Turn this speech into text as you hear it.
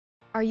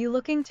Are you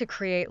looking to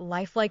create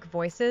lifelike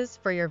voices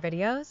for your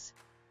videos?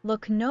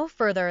 Look no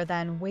further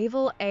than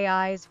Wavell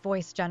AI's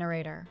voice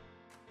generator.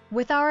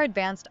 With our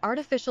advanced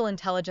artificial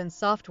intelligence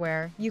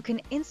software, you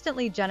can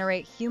instantly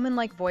generate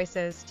human-like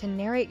voices to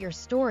narrate your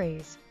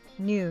stories,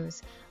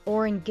 news,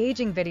 or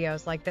engaging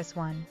videos like this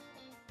one.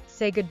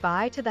 Say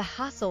goodbye to the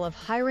hassle of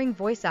hiring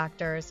voice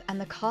actors and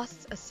the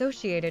costs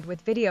associated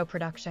with video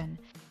production.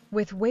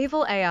 With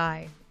Wavell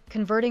AI,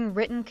 converting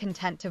written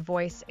content to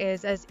voice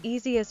is as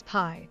easy as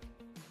pie.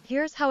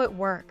 Here's how it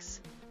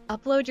works.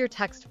 Upload your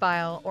text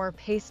file or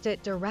paste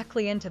it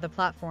directly into the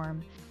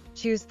platform.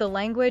 Choose the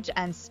language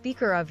and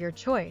speaker of your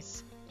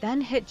choice,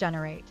 then hit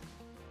generate.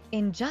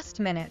 In just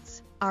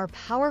minutes, our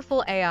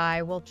powerful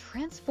AI will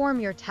transform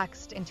your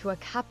text into a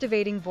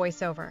captivating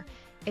voiceover.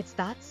 It's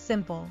that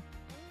simple.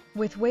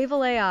 With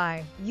Wavell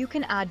AI, you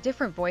can add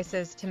different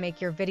voices to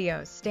make your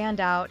videos stand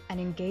out and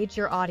engage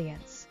your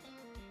audience.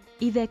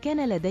 إذا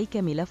كان لديك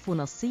ملف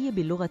نصي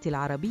باللغة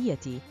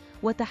العربية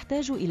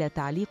وتحتاج إلى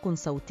تعليق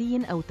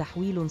صوتي أو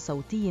تحويل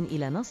صوتي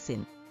إلى نص،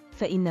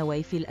 فإن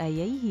Wavell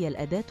AI هي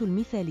الأداة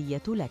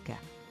المثالية لك.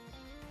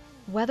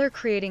 Whether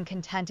creating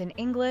content in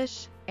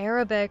English,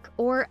 Arabic,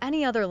 or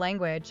any other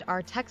language,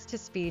 our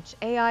text-to-speech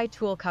AI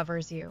tool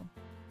covers you.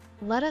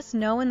 Let us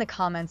know in the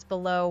comments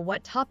below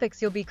what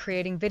topics you'll be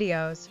creating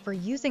videos for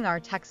using our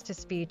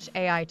text-to-speech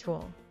AI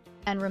tool.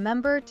 And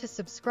remember to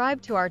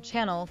subscribe to our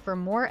channel for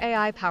more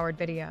AI-powered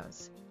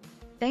videos.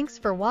 Thanks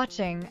for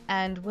watching,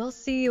 and we'll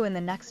see you in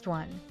the next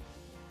one.